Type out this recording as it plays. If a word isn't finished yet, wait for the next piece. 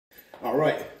All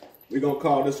right, we're gonna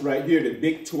call this right here the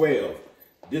Big 12.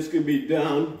 This can be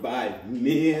done by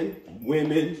men,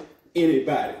 women,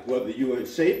 anybody, whether you're in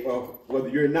shape or whether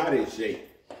you're not in shape.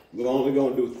 We're only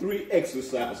gonna do 3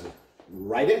 exercises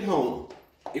right at home.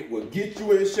 It will get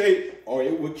you in shape or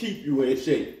it will keep you in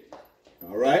shape.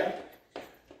 All right?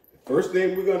 First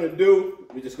thing we're gonna do,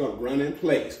 we're just gonna run in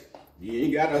place. You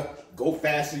ain't gotta go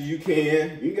fast as you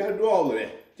can. You ain't gotta do all of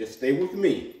that. Just stay with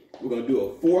me. We're gonna do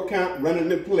a 4 count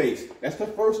running in place. That's the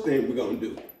first thing we're gonna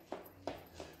do.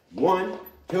 1,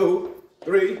 2,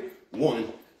 3,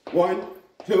 1. 1,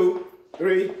 2,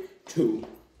 3, 2.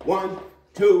 1,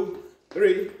 2,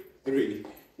 3, 3.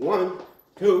 1,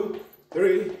 2,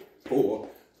 3, 4.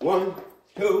 1,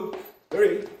 2,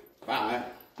 3, 5.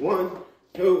 1,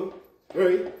 2,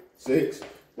 3, 6.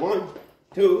 1,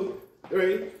 2,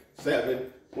 3,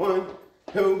 7. 1,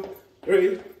 2,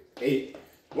 3, 8.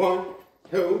 1,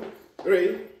 2,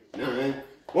 3, 9.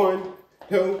 1,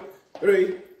 2,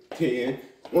 3, 10.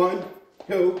 1,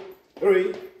 2,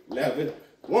 3, 11.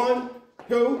 1,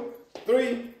 2,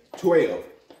 3, 12.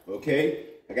 Okay?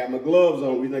 I got my gloves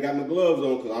on. The reason I got my gloves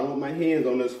on because I don't want my hands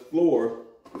on this floor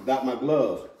without my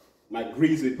gloves. My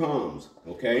greasy palms.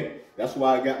 Okay? That's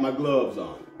why I got my gloves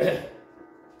on.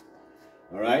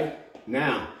 All right?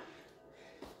 Now,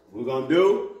 we're going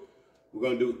to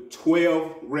do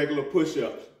 12 regular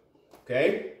push-ups.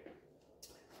 Okay?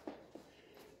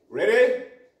 Ready?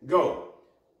 Go.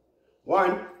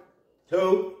 1,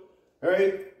 2,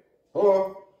 3,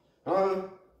 4, 5,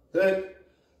 6,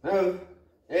 7,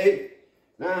 8,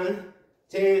 9,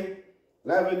 10,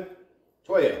 11,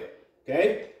 12.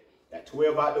 Okay? Got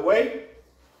 12 out the way.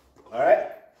 All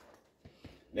right?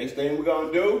 Next thing we're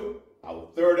going to do, our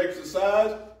third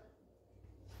exercise,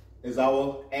 is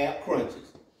our ab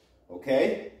crunches.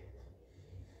 Okay?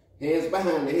 Hands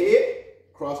behind the head,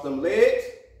 cross them legs.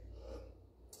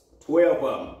 12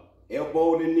 of them.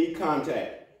 Elbow to knee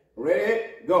contact.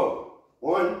 Ready? Go.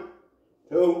 1,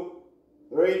 2,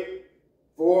 3,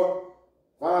 4,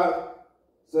 5,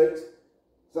 6,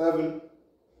 7,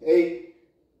 8,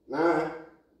 9,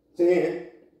 10,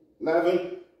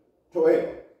 11, 12.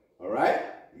 All right?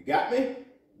 You got me?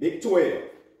 Big 12.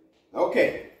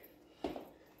 Okay.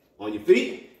 On your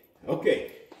feet.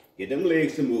 Okay. Get them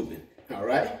legs to moving. All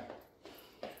right?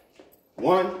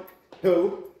 1,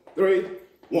 2, 3,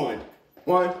 1.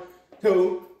 1,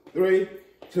 2, 3,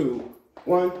 2.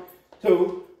 1,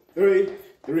 2, 3,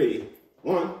 3.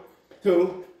 1,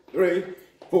 2, 3,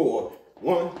 4.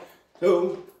 1,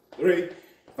 2, 3,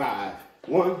 5.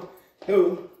 1,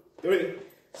 2, 3,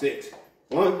 6.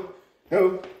 1,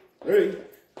 2, 3,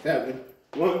 7.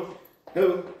 1,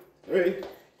 2, 3,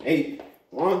 8.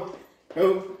 1,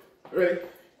 2, 3,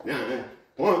 9.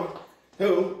 1,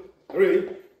 2, 3,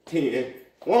 10.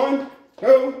 1,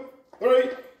 2, 3,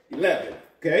 11.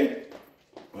 Okay?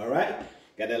 All right?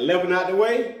 Got that 11 out the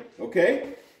way?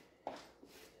 Okay?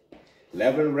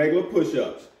 11 regular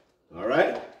push-ups. All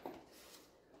right?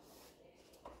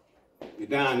 You're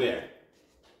down there.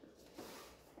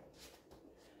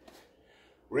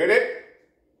 Ready?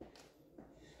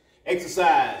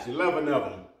 Exercise, 11 of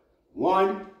them.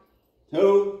 1,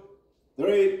 2,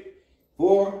 3,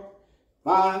 4,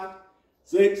 5,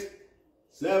 6,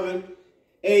 7,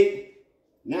 8,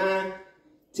 9,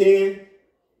 10,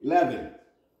 11.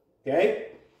 Okay?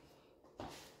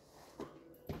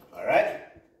 All right?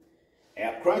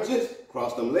 Ab crunches,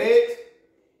 cross them legs,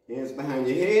 hands behind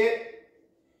your head,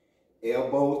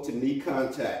 elbows to knee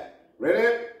contact.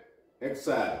 Ready?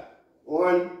 Exercise.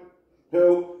 1,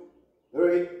 2,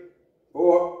 3,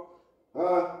 4,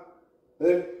 5,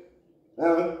 6,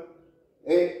 7,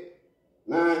 8,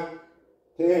 9,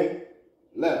 10,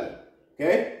 11.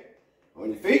 Okay? On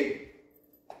your feet.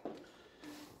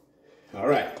 All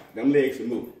right. Them legs are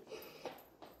moving.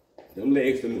 Them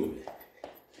legs are moving.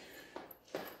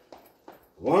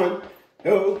 1,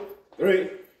 2, 3,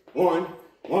 1,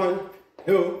 1,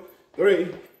 2,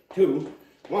 3, 2,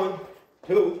 1,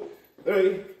 2,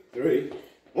 3, 3,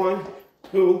 1,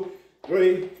 2,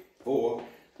 3, 4,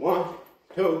 1,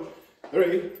 2,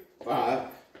 3, 5,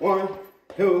 1,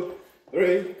 2,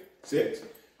 3, 6,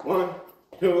 1,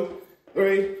 2,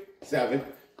 3, 7,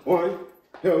 1,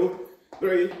 2,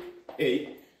 3,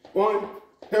 8, 1,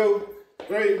 2,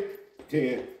 3,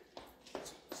 10.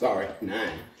 Sorry,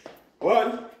 9.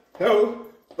 1, 2,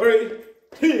 3,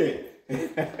 10.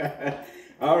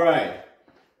 All right.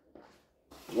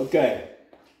 Okay.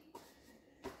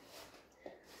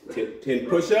 10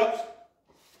 push-ups.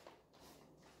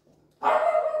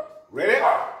 Ready?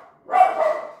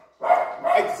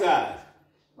 Exercise.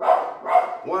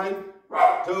 1,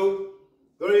 2,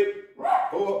 3,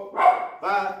 4,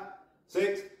 5,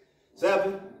 6,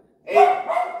 7, 8,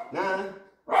 9,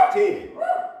 10.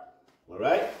 All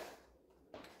right?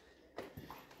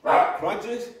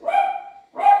 Crunches,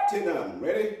 10 of them.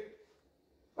 Ready?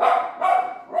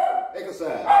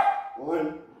 Exercise.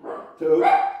 1, 2,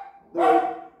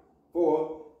 3,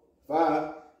 4,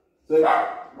 5, 6,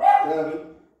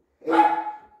 7, 8,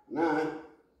 9,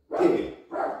 10.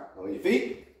 On your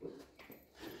feet.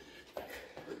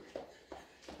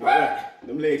 All right,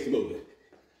 them legs moving.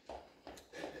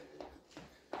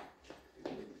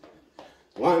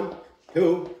 1,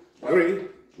 2, 3,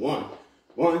 1.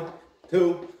 1,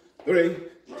 2, 3,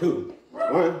 2.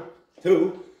 1,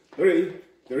 2, 3,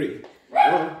 3.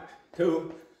 1,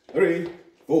 2, 3,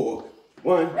 4.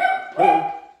 1, 2,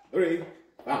 3,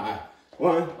 5.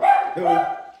 1, 2,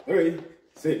 3,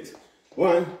 6.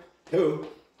 1, 2,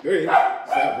 3,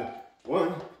 7.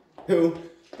 1, 2,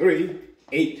 3,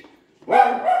 8.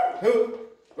 1, 2,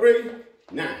 3,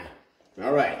 9.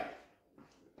 All right.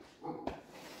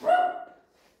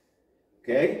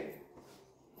 Okay.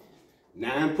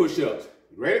 9 push-ups.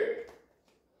 Ready?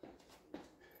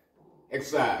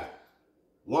 Exercise.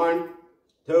 1,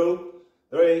 2,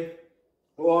 3,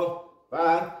 4,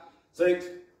 5, 6,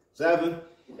 7,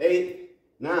 8,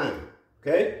 9.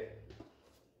 Okay?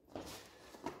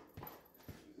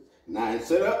 9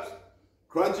 sit-ups,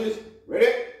 crunches.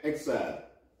 Ready? Exercise.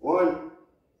 1,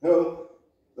 2,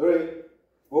 3,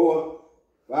 4,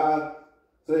 5,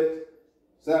 6,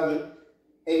 7,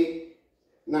 8,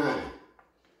 9.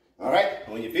 All right,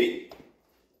 on your feet.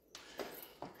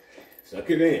 Suck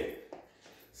it in.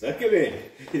 Suck it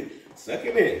in. Suck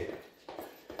it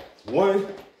in. 1,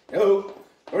 2,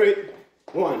 3,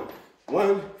 1.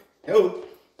 1, 2,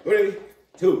 3,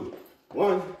 2.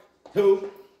 1,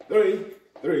 2, 3,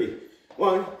 3.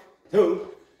 1,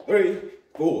 2, 3,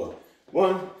 4.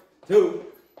 1, 2,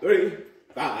 3,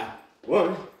 5.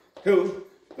 1, 2,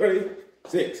 3,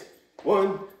 6.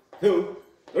 1, 2,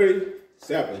 3,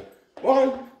 7.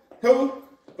 1, 2,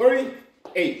 3,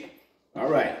 8. All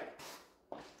right.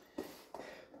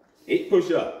 8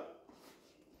 push-up.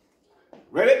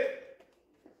 Ready?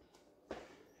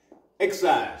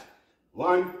 Exercise.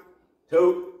 1,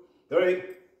 2, 3,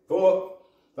 4,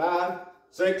 5,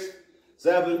 6,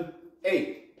 7,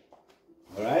 8.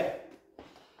 All right.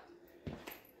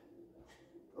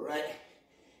 All right.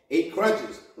 8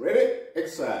 crunches. Ready?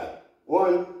 Exercise.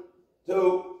 1,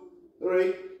 2,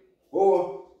 3,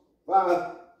 4,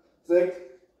 5, 6,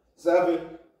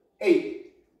 7,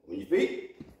 8. On your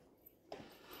feet.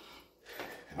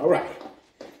 All right.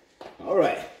 All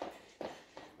right.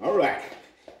 All right.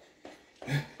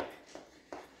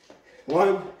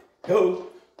 1, 2,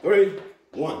 3,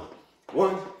 1.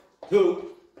 1,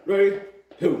 2, 3,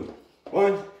 2.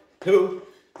 1, 2,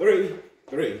 3,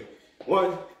 3.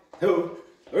 1, 2,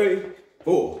 3,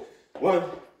 4. 1,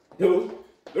 2,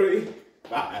 3,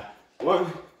 5.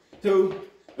 1, 2,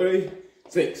 3,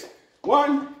 6.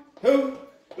 1, 2,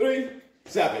 3,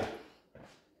 7.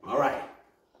 All right.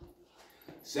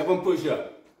 7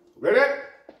 push-ups. Ready?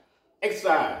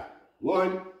 Exercise.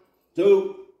 1,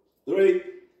 2, 3,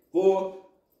 4,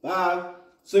 5,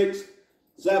 6,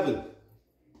 7.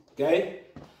 Okay?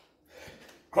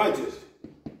 Crunches.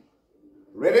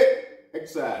 Ready?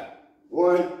 Exercise.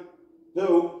 1,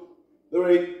 2,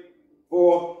 3,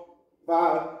 4,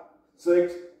 5,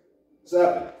 6,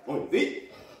 7. On your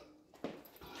feet.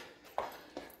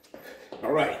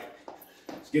 All right.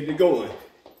 Let's get it going.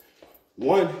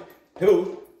 1,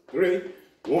 2, 3,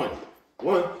 1.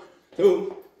 1,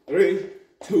 2, 3,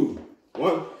 2.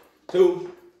 1,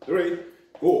 2, 3,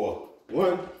 4.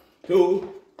 1,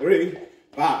 2, 3,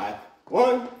 5.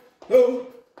 1, 2,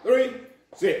 3,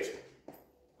 6.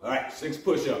 All right, 6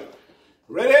 push-ups.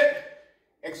 Ready?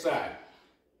 Exercise.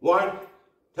 1,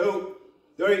 2,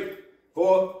 3,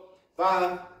 4,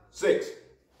 5, 6.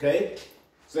 Okay?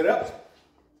 Sit up.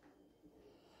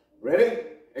 Ready?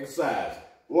 Exercise.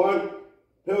 1,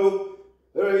 2,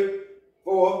 3,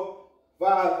 4,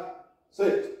 5,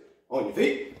 6. On your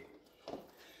feet.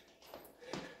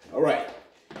 All right.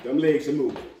 Them legs are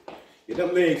moving. Get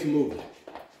them legs moving.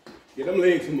 Get them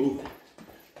legs moving.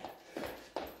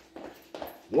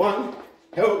 1,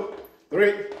 2,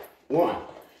 3, 1.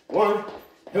 1,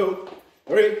 2,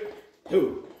 3,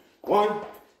 2. 1,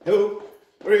 2,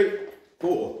 3,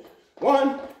 4.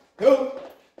 1, 2,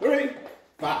 3,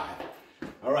 5.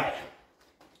 All right.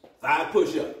 5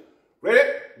 push-ups.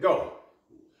 Ready? Go.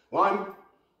 1,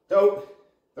 2,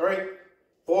 3,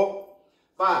 4,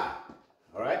 5.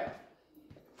 All right.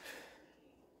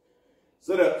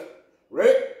 Sit up.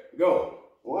 Ready? Go.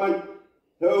 1,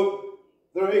 2,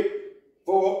 3,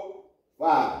 4,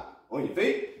 5. On your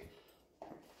feet.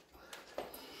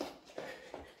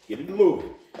 Get it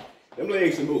moving. Them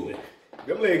legs are moving.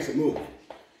 Them legs are moving.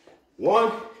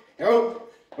 1, 2,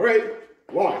 3,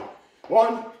 1.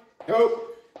 1, 2,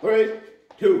 3,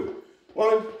 2.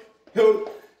 1, 2,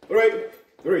 3,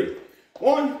 3.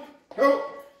 1, 2,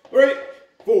 3,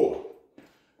 4.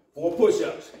 4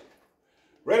 push-ups.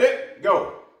 Ready?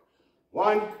 Go.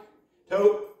 1,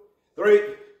 2, 3,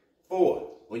 4.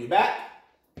 On your back.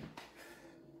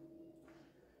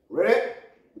 Ready?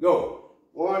 Go.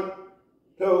 1,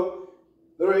 2,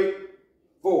 3,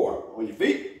 4. On your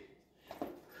feet.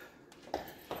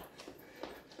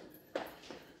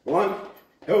 1,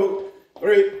 2,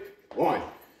 3, 1.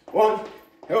 1,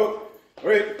 2,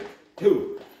 3,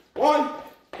 2. 1,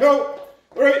 2,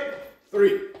 3,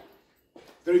 3.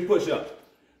 3 push-ups.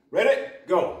 Ready?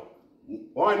 Go.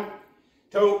 1,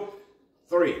 2,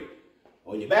 3.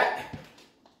 On your back.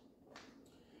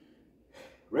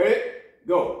 Ready?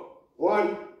 Go.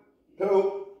 1,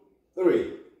 2,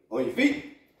 3. On your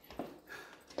feet.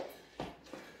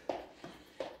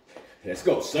 Let's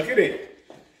go. Suck it in.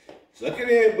 Suck it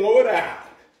in. Blow it out.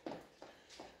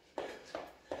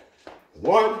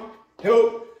 1,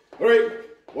 2, 3,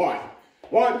 1.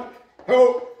 1,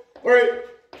 2, 3,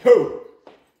 2.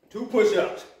 2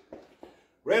 push-ups.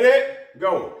 Ready?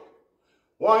 Go.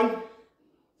 1,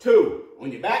 2.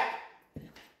 On your back.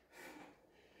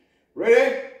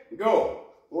 Ready? Go.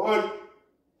 1,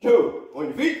 2. On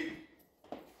your feet.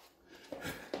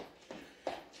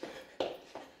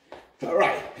 All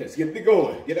right, let's get it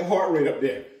going. Get the heart rate up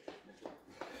there.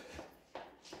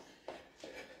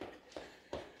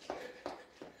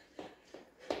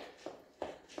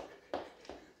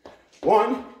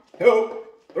 One, 2,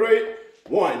 3,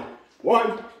 1.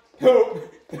 1, 2,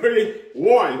 3,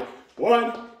 1.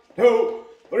 1, 2,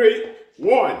 3,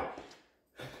 1.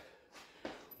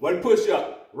 1 push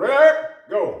up. Ready?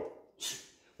 Go.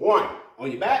 1.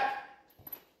 On your back.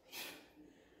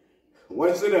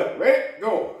 1 sit up. Ready?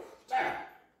 Go.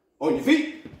 On your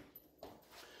feet.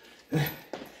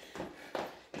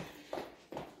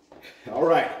 All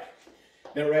right.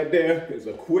 That right there is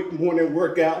a quick morning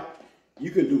workout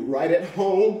you can do right at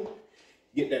home.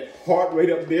 Get that heart rate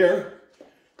up there.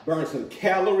 Burn some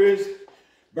calories.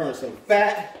 Burn some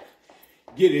fat.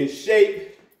 Get in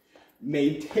shape.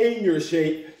 Maintain your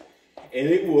shape. And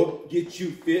it will get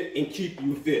you fit and keep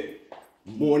you fit.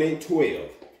 Morning 12.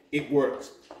 It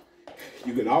works.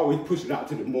 You can always push it out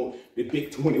to the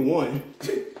big 21.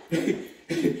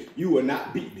 You will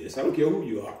not beat this. I don't care who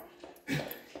you are.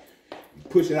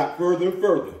 Push it out further and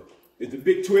further. If the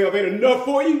big 12 ain't enough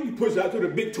for you, you push it out to the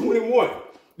big 21.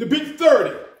 The big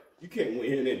 30. You can't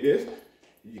win at this.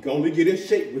 You can only get in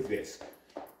shape with this.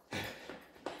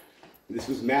 This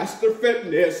is Master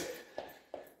Fitness.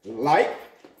 Like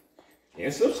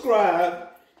and subscribe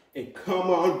and come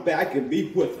on back and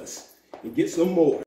be with us and get some more.